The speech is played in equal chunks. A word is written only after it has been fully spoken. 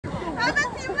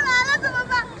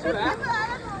举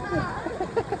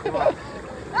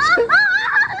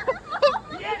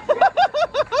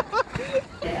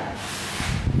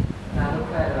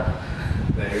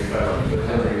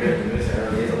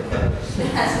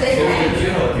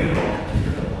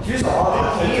手，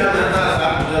江南大峡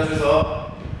谷的举手。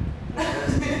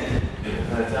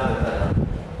江南大峡谷。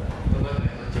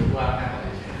酒过来还好一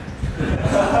些。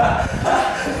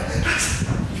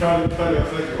漂流喝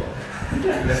酒。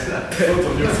没事，说走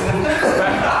就走。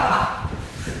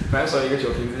反手一个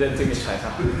酒瓶子扔这个船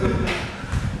上。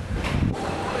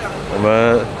我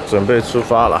们准备出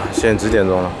发了，现在几点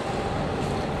钟了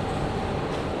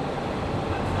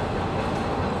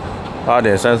？8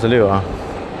点36啊。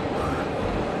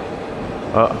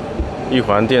玉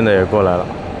环店的也过来了。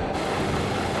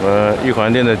玉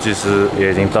环店的技师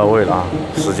也已经到位了啊，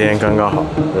时间刚刚好，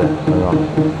对，刚刚好。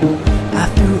I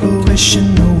threw a wish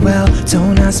in the well.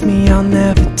 Don't ask me, I'll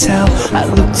never tell. I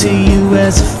looked to you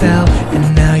as I fell,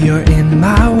 and now you're in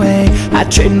my way. I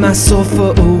trade my soul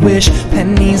for a wish,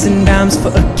 pennies and dimes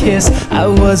for a kiss. I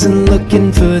wasn't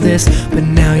looking for this, but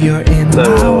now you're in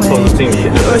my way.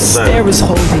 Your stare was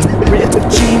holding, ripped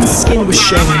jeans, skin was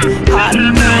showing. Hot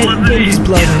night, wind was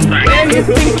blowing. Where you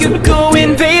think you're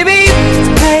going, baby?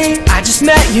 Hey, I just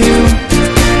met you,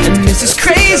 and this is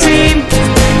crazy,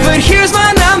 but here's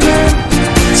my number.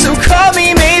 So call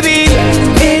me maybe.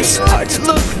 It's hard to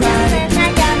look right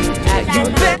at you,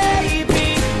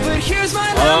 baby, but here's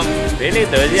my number. 这里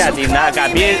豆子啊，订了，嘎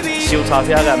比收钞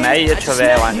票个买一吃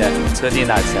饭完的，车订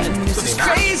到吃。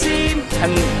很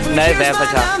来办法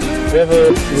吃，然后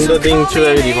你都订去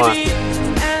那个地方。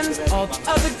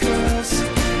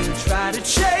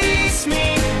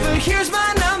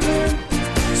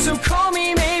So call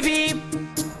me maybe.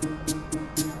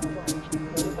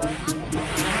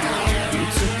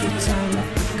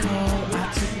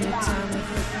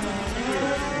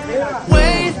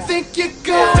 Where you think you're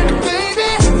going,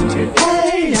 baby?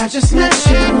 Hey, I just met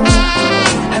you,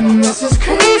 and this is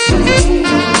crazy,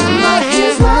 but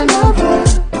here's my number.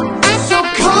 So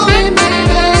call me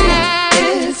maybe.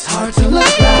 It's hard to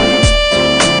look right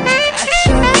at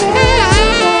your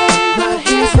face, but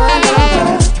here's my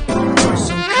number.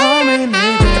 So call me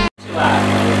maybe.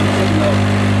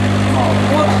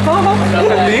 很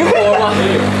灵活吗？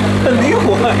很灵活。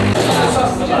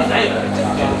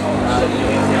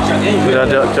这家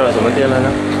叫什么店来着？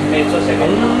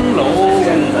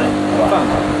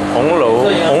红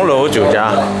楼酒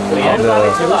家。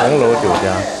红楼酒家。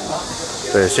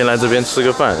对，先来这边吃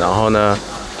个饭，然后呢，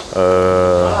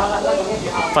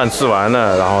饭吃完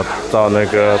了，然后到那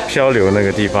个漂流那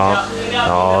个地方，然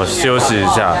后休息一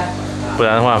下，不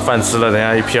然的话饭吃了，等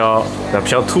下一漂，那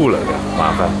漂吐了，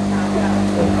麻烦。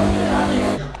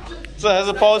这还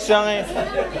是包厢哎。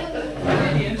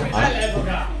啊？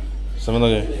什么东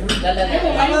西？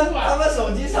他们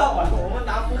手机上玩，我们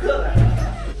拿扑克来。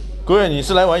各位，你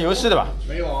是来玩游戏的吧？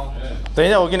没有啊。等一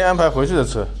下，我给你安排回去的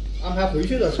车。安排回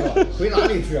去的车？回哪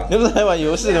里去啊？你不是来玩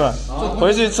游戏的吗？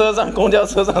回去车上，公交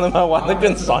车上他妈玩的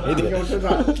更爽一点。公交车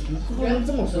上，你不能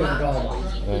这么说，你知道吗？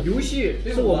游戏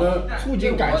是我们促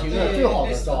进感情的最好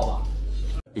的，知道吧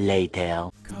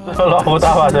 ？Later。老虎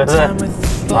大吧，这是？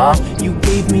啊？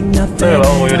这个老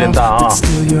虎有点大啊。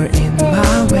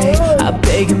I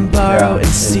beg and borrow and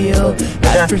steal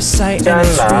at first sight and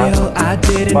it's real. I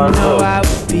didn't know I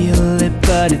would feel it,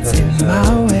 but it's in my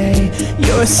way.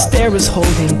 Your stare was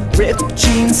holding, ripped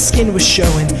jeans, skin was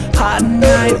showing. Hot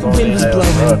night, wind was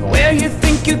blowing. Where you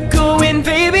think you're going,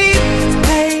 baby?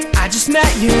 Hey, I just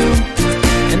met you,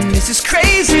 and this is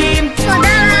crazy. But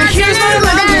here's my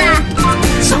number,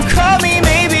 so call me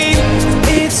maybe.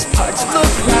 It's hard to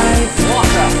look right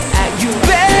at you,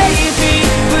 baby,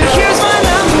 but here's my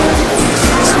number.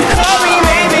 So call me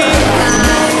maybe. I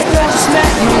just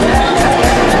met you,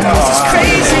 and this is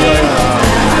crazy,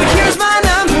 but here's my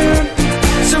number.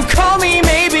 So call me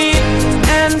maybe.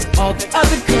 And all the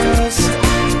other girls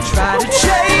try to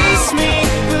chase me,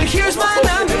 but here's my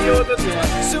number.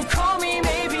 So call me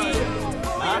maybe.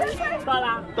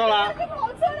 到了，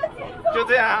就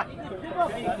这样。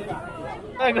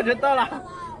那个就到了，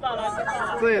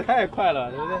这也太快了，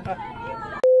对不对？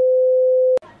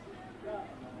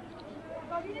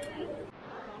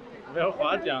没有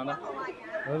划桨的，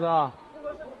是不是啊？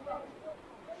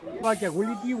把结果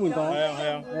你底闻到。系啊，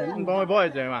你帮我抱一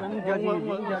只嘛。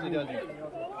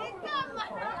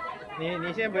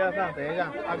你先不要上，等一下，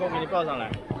阿公给你抱上来。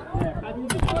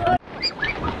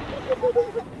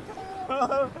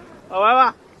好玩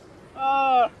吧？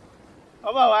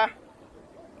好不好玩？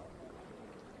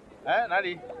哎，哪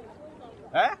里？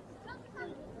哎，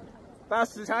打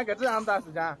时枪，搁这样打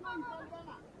时枪。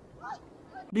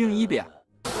另一边。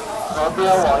左边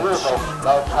往右走，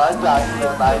然后船甲一个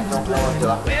哪里就没问题了。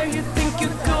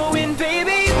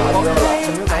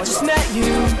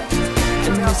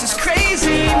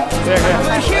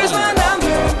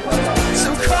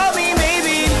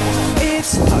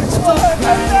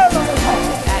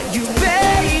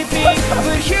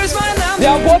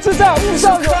两国之战，勿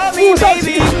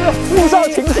上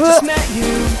情思。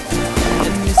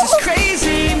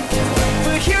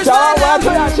小王，我要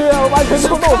跳下去，完全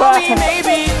冲动翻。I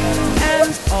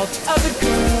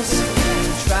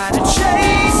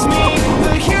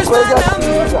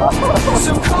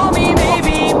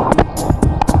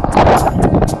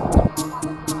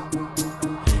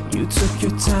took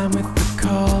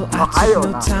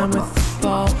no time with the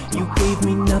fall. You gave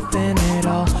me nothing at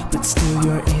all, but still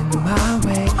you're in my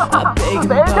way. I beg and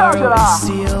borrow and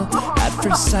steal at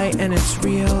first sight, and it's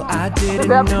real. I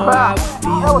didn't know I would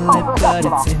feel it, but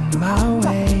it's in my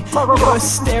way. Your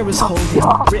stare was holding,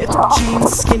 ripped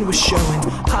jeans, skin was showing.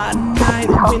 Hot night,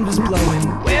 the wind was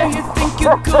blowing. Where you think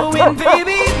you're going,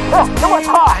 baby?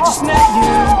 I just met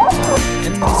you,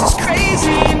 and this is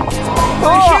crazy.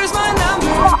 But here's my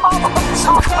number,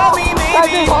 so call me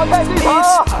maybe. It's hard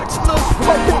to look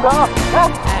at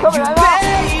you,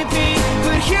 baby.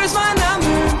 But here's my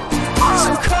number,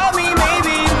 so call me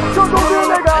maybe.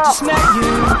 I just met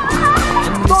you,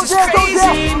 and this is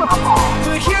crazy.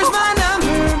 But here's my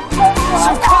number,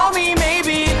 so call me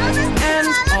maybe. And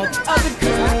all the other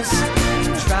girls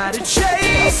try to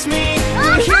chase me.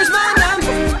 But here's my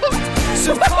number,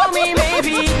 so call me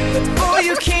maybe. Before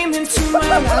you came into my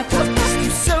life, I missed you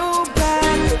so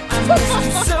bad. I missed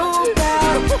you so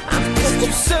bad. I missed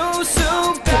you so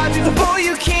bad. Before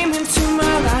you came into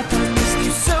my life, I missed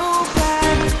you so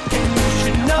bad. And you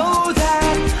should know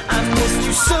that I missed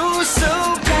you so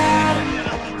bad.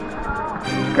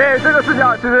 OK， 这个视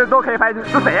角其实都可以拍进。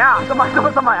是谁呀？这么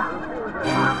呀？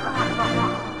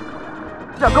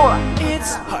视角够了。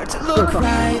It's hard to look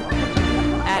right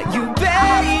at you,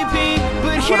 baby.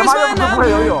 But here's my number,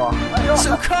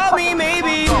 so call me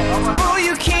maybe. Before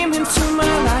you came into my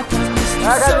life, I missed you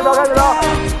so bad.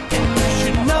 And you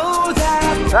should know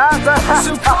that.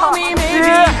 So call me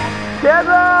maybe. 茄子，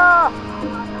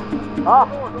好。